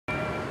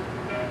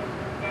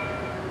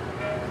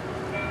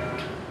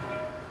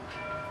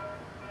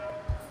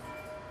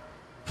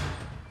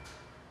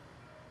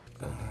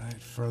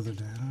further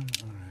down.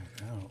 All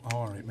right. Oh,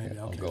 all right. Maybe.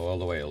 I'll Okay. go all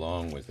the way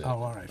along with it.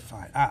 Oh, all right.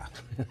 Fine. Ah.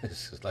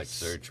 This is like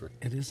surgery.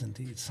 It is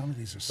indeed. Some of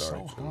these are Sorry,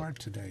 so Philip. hard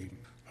today.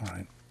 All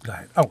right. Go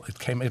ahead. Oh,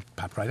 it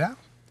popped right out.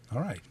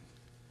 All right.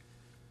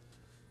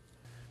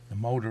 The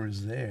motor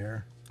is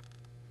there.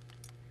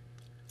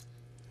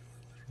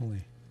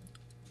 Literally.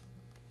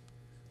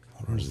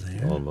 Motor's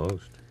there.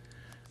 Almost.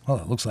 Well,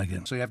 it looks like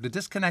it. So you have to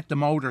disconnect the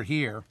motor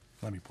here.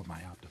 Let me put my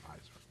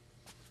optimizer.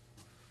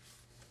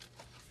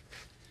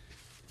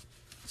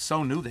 It's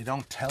so new they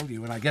don't tell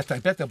you, and I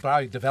bet they'll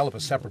probably develop a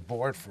separate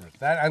board for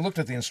it. I looked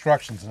at the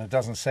instructions and it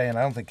doesn't say, and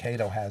I don't think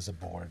Cato has a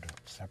board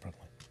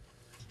separately.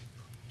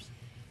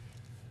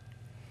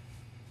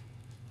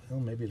 Well,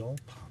 maybe it all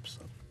pops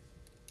up.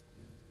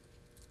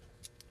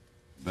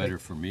 Better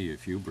for me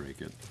if you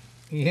break it.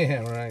 Yeah,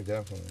 right,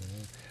 definitely.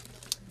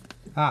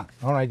 Ah,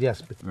 all right,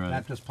 yes, but Right.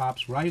 that just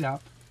pops right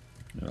up.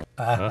 No.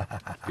 Huh?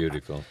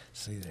 Beautiful.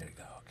 See, there you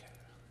go. Okay.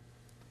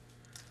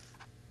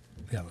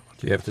 The other one.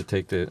 Do you have to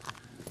take the...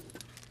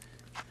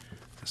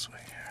 This way.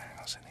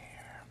 What's in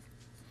here?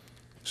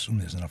 Assume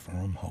there's enough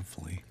room,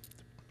 hopefully.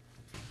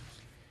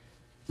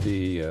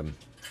 The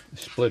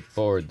split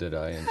board that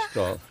I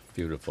installed?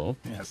 Beautiful.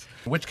 Yes.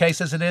 Which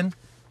case is it in?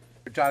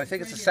 John, I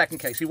think it's the second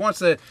case. He wants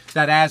that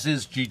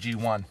as-is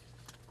GG1.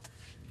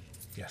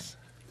 Yes.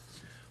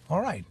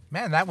 All right.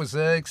 Man, that was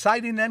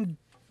exciting and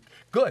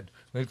good.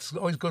 It's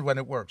always good when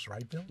it works,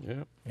 right, Bill?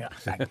 Yeah. Yeah,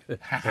 thank you.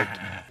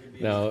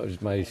 Now, it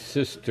was my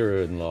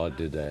sister-in-law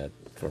did that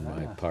for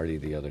my party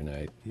the other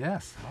night.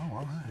 Yes. Oh,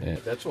 all right. And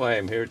that's why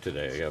I'm here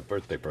today. I got a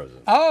birthday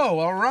present. Oh,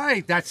 all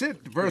right. That's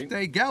it. The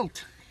birthday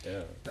gelt.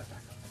 Yeah.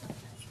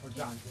 For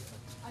John.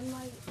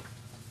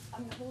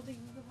 I'm holding